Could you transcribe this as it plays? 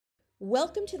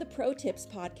Welcome to the Pro Tips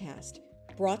Podcast,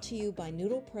 brought to you by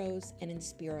Noodle Pros and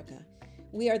Inspirica.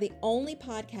 We are the only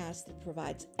podcast that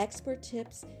provides expert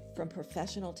tips from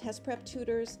professional test prep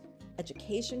tutors,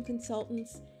 education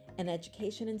consultants, and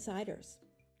education insiders.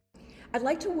 I'd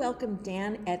like to welcome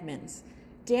Dan Edmonds.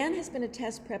 Dan has been a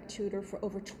test prep tutor for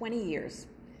over 20 years.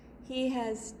 He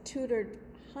has tutored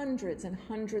hundreds and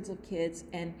hundreds of kids,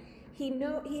 and he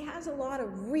has a lot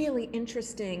of really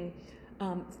interesting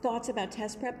thoughts about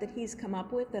test prep that he's come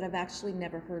up with that I've actually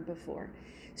never heard before.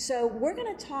 So we're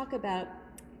going to talk about,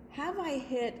 have I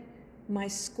hit my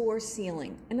score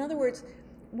ceiling? In other words,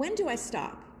 when do I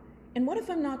stop? And what if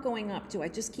I'm not going up? Do I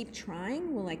just keep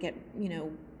trying? Will I get,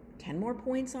 10 more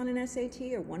points on an SAT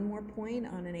or 1 more point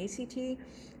on an ACT?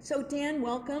 So Dan,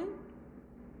 welcome.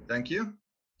 Thank you.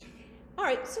 All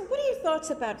right, so what are your thoughts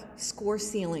about score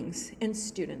ceilings and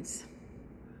students?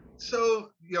 So,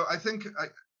 I think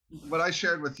what I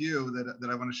shared with you that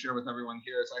I want to share with everyone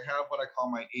here is I have what I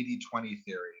call my 80-20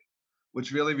 theory,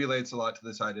 which really relates a lot to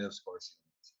this idea of score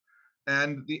ceilings.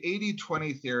 And the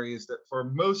 80-20 theory is that for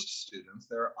most students,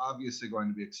 there are obviously going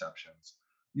to be exceptions.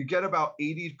 You get about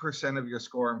 80% of your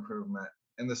score improvement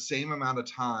in the same amount of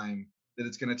time that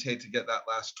it's going to take to get that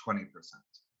last 20%.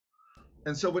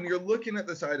 And so when you're looking at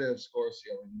this idea of score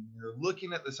ceiling, you're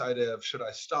looking at this idea of should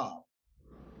I stop?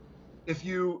 If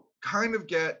you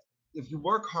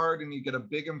work hard and you get a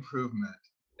big improvement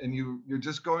and you're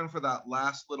just going for that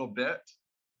last little bit,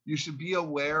 you should be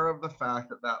aware of the fact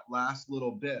that that last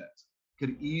little bit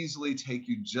could easily take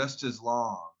you just as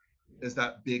long as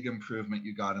that big improvement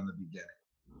you got in the beginning.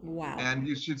 Wow. And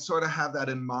you should sort of have that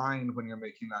in mind when you're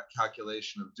making that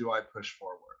calculation of, do I push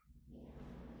forward?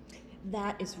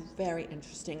 That is very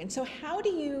interesting. And so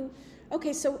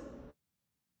so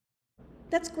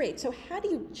that's great. So how do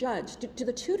you judge? Do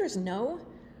the tutors know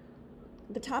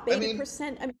the top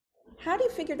 80%? How do you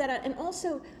figure that out? And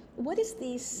also, what is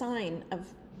the sign of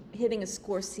hitting a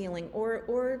score ceiling? Or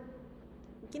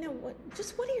what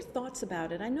are your thoughts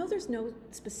about it? I know there's no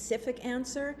specific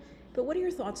answer, but what are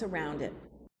your thoughts around it?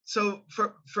 So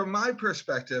from my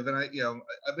perspective, and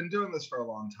I've been doing this for a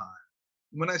long time.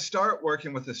 When I start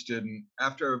working with a student,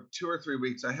 after 2 or 3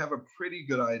 weeks, I have a pretty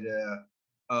good idea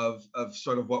of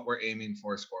sort of what we're aiming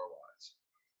for score-wise.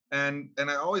 And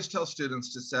I always tell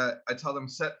students set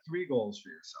 3 goals for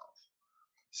yourself.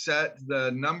 Set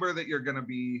the number that you're going to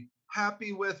be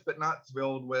happy with, but not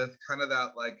thrilled with, kind of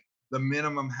that like the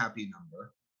minimum happy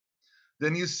number.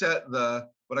 Then you set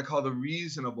what I call the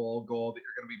reasonable goal that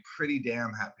you're going to be pretty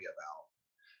damn happy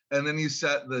about. And then you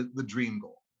set the dream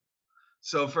goal.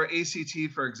 So for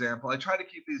ACT, for example, I try to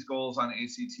keep these goals on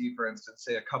ACT, for instance,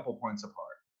 say a couple points apart.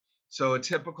 So a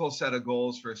typical set of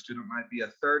goals for a student might be a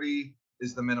 30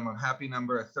 is the minimum happy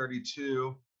number, a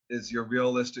 32 is your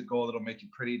realistic goal that'll make you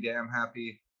pretty damn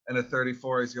happy, and a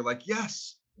 34 is your like,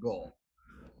 yes, goal.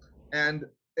 And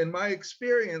in my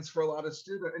experience for a lot of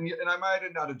students, and I might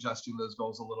end up adjusting those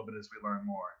goals a little bit as we learn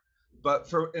more,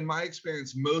 but in my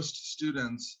experience, most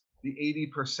students, the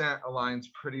 80% aligns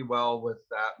pretty well with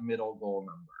that middle goal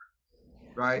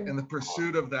number, right? And the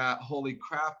pursuit of that holy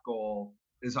crap goal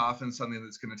is often something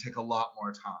that's going to take a lot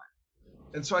more time.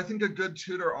 And so I think a good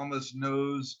tutor almost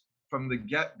knows from the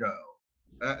get-go,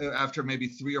 after maybe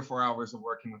 3 or 4 hours of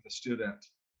working with a student,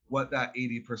 what that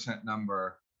 80%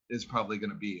 number is probably going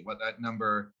to be, what that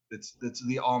number that's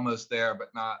the almost there, but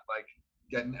not like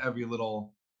getting every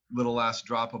little last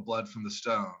drop of blood from the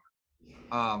stone.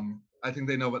 I think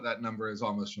they know what that number is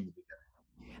almost from the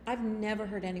beginning. I've never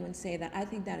heard anyone say that. I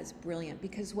think that is brilliant,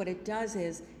 because what it does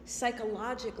is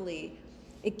psychologically,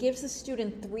 it gives the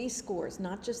student 3 scores,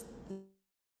 not just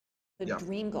the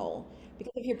dream goal.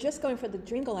 Because if you're just going for the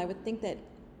dream goal, I would think that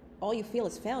all you feel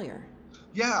is failure.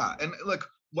 Yeah, and look,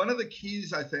 one of the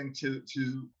keys I think to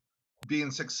being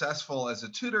successful as a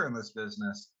tutor in this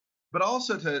business, but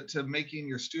also to making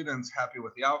your students happy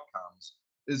with the outcomes,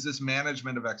 is this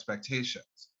management of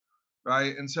expectations,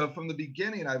 right? And so from the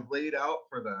beginning, I've laid out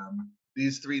for them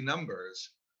these 3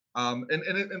 numbers. And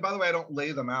by the way, I don't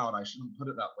lay them out. I shouldn't put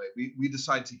it that way. We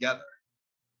decide together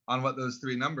on what those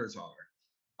 3 numbers are.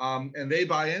 And they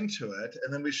buy into it.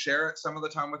 And then we share it some of the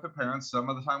time with the parents, some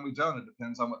of the time we don't. It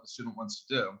depends on what the student wants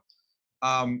to do.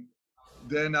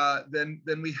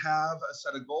 Then we have a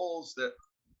set of goals that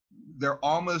they're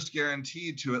almost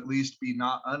guaranteed to at least be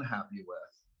not unhappy with.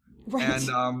 Right.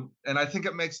 And I think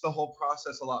it makes the whole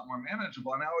process a lot more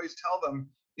manageable. And I always tell them,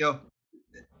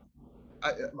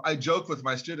 I joke with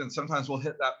my students, sometimes we'll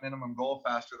hit that minimum goal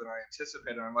faster than I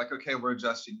anticipated. I'm like, okay, we're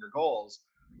adjusting your goals.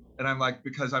 And I'm like,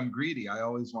 because I'm greedy, I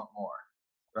always want more.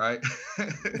 right?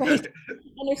 Right.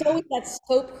 And there's always that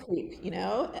scope creep, you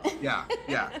know? Yeah,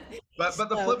 yeah. But the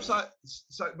So, flip side,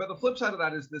 but the flip side of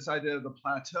that is this idea of the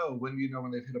plateau, when you know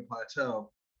when they've hit a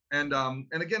plateau. And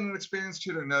again, an experienced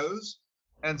tutor knows.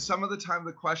 And some of the time,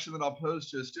 the question that I'll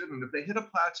pose to a student, if they hit a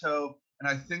plateau and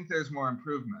I think there's more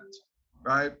improvement,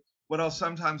 right? What I'll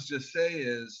sometimes just say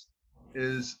is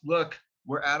look,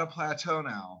 we're at a plateau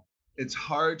now. It's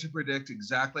hard to predict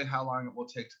exactly how long it will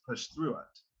take to push through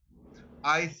it.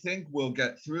 I think we'll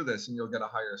get through this and you'll get a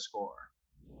higher score.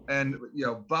 And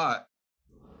but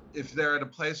if they're at a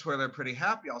place where they're pretty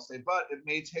happy, I'll say, but it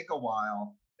may take a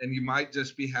while, and you might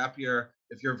just be happier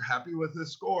if you're happy with the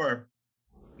score.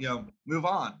 Move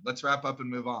on. Let's wrap up and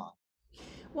move on.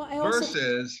 well, I also,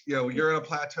 Versus, you're in a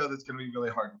plateau that's going to be really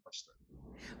hard to push through.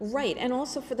 right. And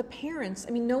also for the parents,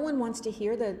 I mean, no one wants to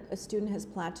hear that a student has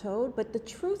plateaued, but the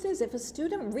truth is, if a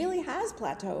student really has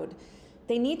plateaued,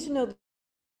 they need to know the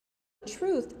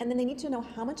truth, and then they need to know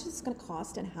how much it's going to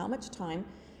cost and how much time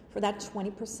for that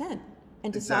 20%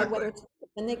 and decide Exactly. whether it's,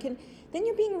 and they can, then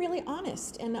you're being really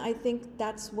honest. And I think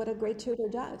that's what a great tutor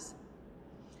does.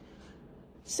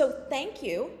 So thank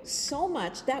you so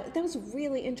much. That was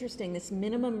really interesting. This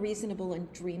minimum reasonable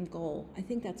and dream goal. I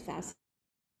think that's fascinating.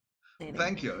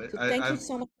 Thank you. So thank you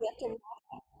so much.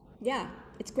 Yeah,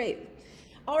 it's great.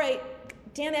 All right,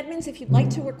 Dan Edmonds, if you'd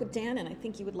like to work with Dan, and I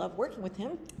think you would love working with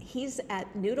him, he's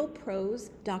at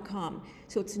noodlepros.com.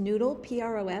 So it's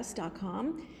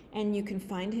noodlepros.com, and you can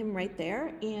find him right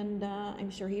there, and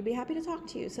I'm sure he'd be happy to talk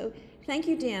to you. So thank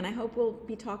you, Dan. I hope we'll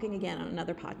be talking again on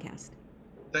another podcast.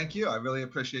 Thank you. I really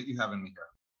appreciate you having me here.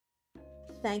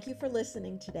 Thank you for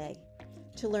listening today.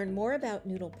 To learn more about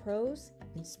Noodle Pros,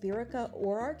 Inspirica,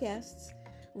 or our guests,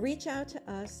 reach out to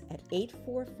us at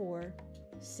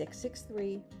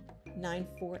 844-663-9484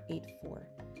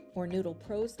 or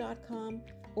noodlepros.com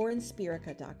or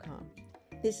inspirica.com.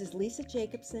 This is Lisa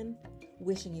Jacobson,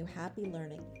 wishing you happy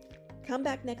learning. Come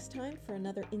back next time for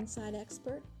another Inside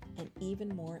Expert and even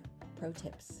more pro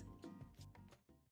tips.